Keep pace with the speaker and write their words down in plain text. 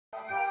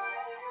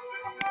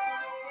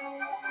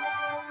MTsN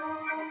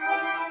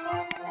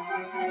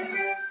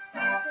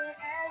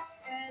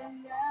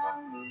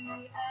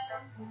Ngawi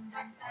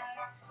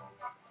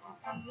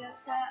setiap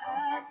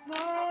saat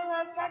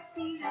melekat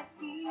di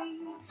hati,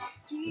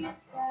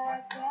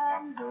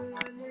 ciptakan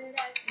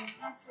generasi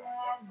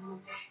Islam,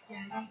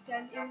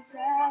 jadikan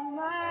insan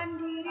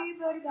mandiri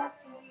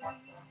berbakti.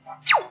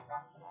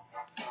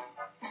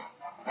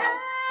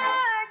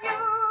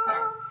 Senyum,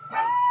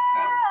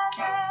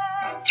 salam,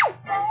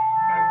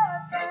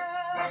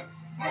 sabar,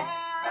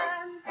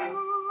 santun,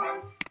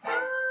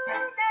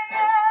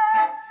 budaya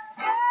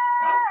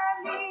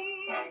kami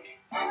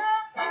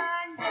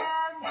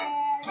sepanjang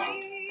hari,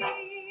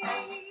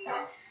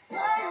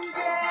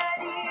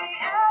 menjadi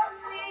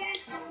abdi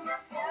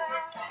surga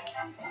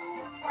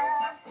untuk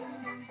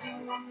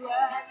tujuan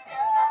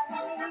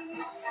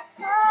kami.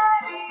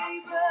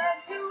 Mari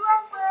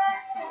berjuang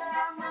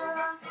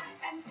bersama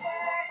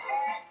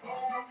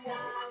MTsN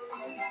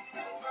Ngawi.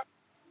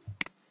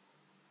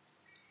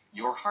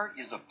 Your heart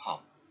is a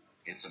pump.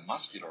 It's a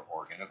muscular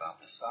organ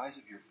about the size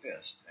of your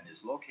fist and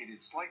is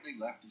located slightly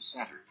left of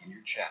center in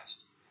your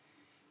chest.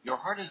 Your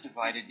heart is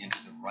divided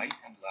into the right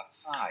and left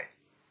side.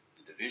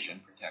 The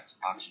division protects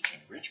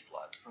oxygen-rich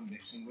blood from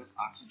mixing with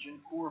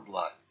oxygen-poor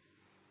blood.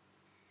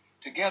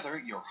 Together,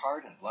 your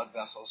heart and blood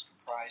vessels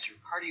comprise your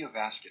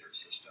cardiovascular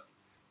system,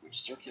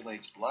 which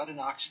circulates blood and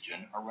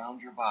oxygen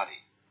around your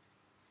body.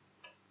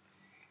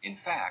 In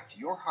fact,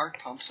 your heart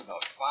pumps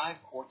about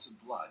 5 quarts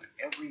of blood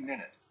every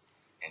minute,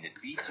 and it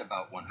beats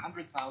about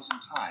 100,000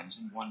 times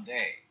in one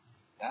day.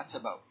 That's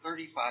about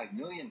 35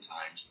 million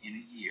times in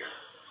a year.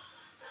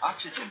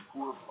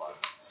 Oxygen-poor blood,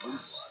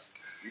 blue blood,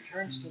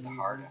 returns to the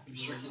heart after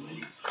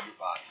circulating through your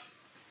body.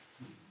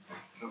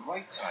 The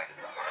right side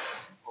of the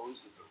heart,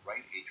 composed of the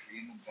right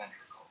atrium and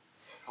ventricle,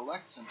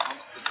 collects and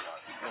pumps the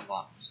blood to the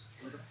lungs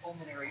through the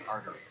pulmonary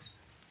arteries.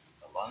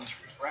 The lungs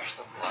refresh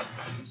the blood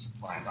with a new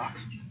supply of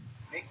oxygen,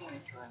 making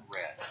it turn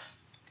red.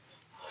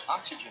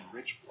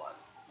 Oxygen-rich blood,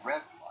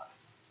 red blood,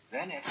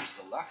 then enters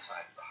the left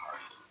side of the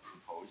heart,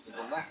 composed of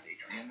the left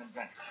atrium and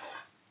ventricle,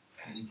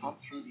 and is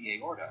pumped through the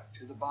aorta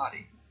to the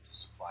body to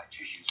supply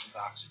tissues with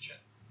oxygen.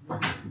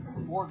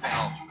 4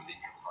 valves within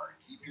your heart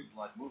keep your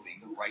blood moving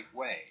the right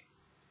way.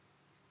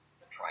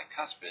 The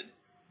tricuspid,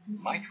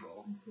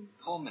 mitral,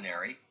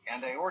 pulmonary,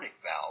 and aortic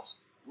valves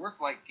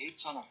work like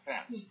gates on a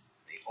fence.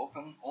 They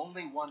open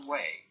only one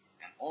way,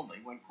 and only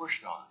when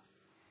pushed on.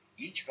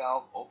 Each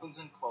valve opens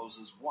and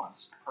closes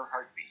once per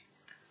heartbeat,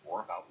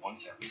 or about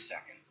once every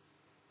second.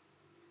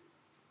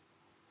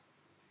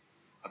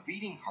 A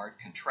beating heart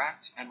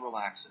contracts and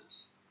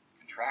relaxes.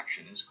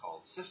 Contraction is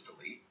called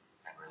systole,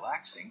 and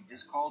relaxing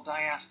is called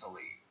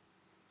diastole.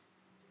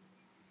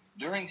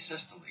 During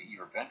systole,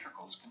 your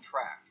ventricles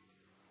contract,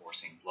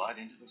 forcing blood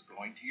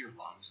going to your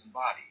lungs and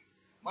body,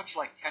 much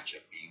like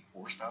ketchup being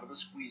forced out of a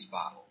squeeze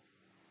bottle.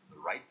 The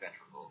right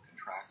ventricle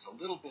contracts a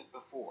little bit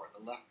before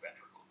the left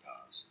ventricle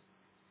does.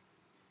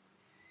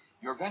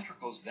 Your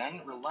ventricles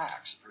then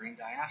relax during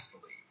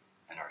diastole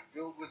and are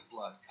filled with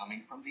blood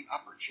coming from the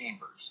upper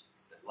chambers,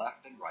 the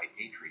left and right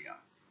atria.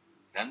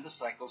 Then the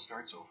cycle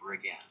starts over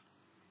again.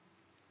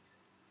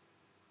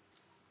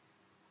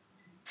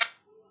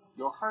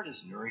 Your heart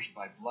is nourished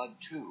by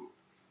blood too.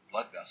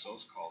 Blood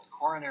vessels called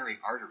coronary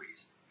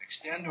arteries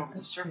extend over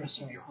the surface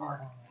of your heart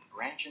and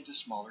branch into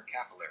smaller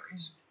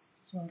capillaries.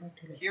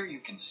 Here you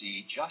can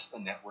see just the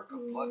network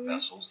of blood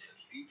vessels that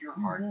feed your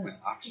heart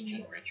with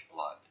oxygen-rich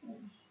blood.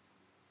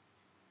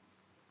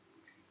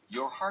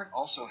 Your heart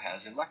also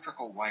has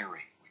electrical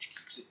wiring, which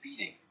keeps it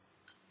beating.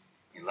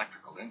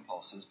 Electrical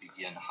impulses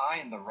begin high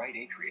in the right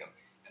atrium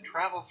and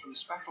travel through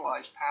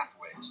specialized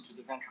pathways to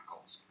the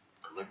ventricles,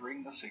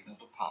 delivering the signal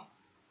to pump.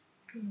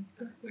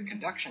 The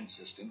conduction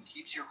system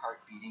keeps your heart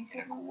beating in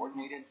a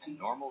coordinated and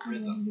normal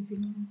rhythm,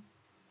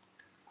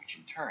 which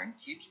in turn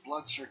keeps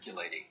blood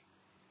circulating.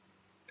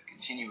 The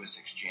continuous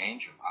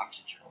exchange of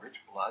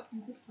oxygen-rich blood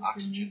with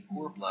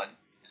oxygen-poor blood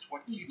is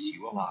what keeps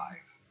you alive.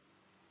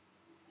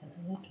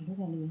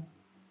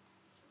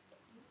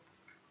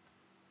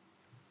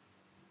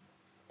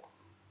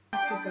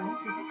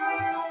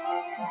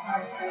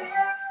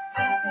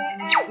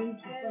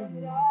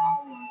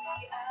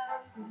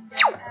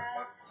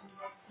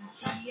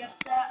 Setiap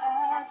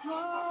saat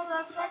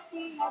melekat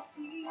di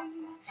hati,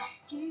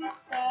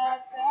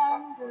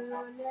 ciptakan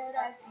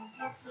generasi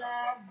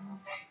Islam,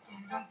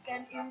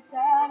 jadikan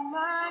insan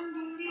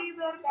mandiri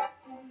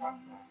berbakti.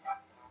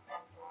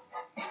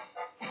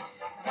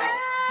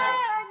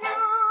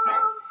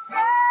 Senyum,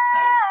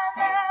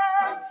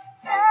 salam,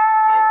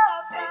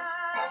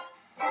 sabar,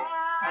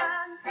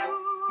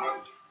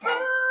 santun,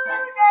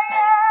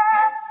 budaya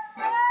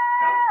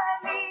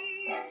kami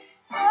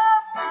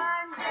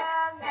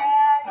sepanjang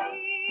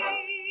hari,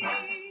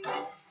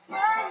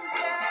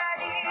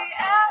 menjadi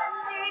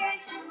ahli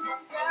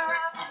surga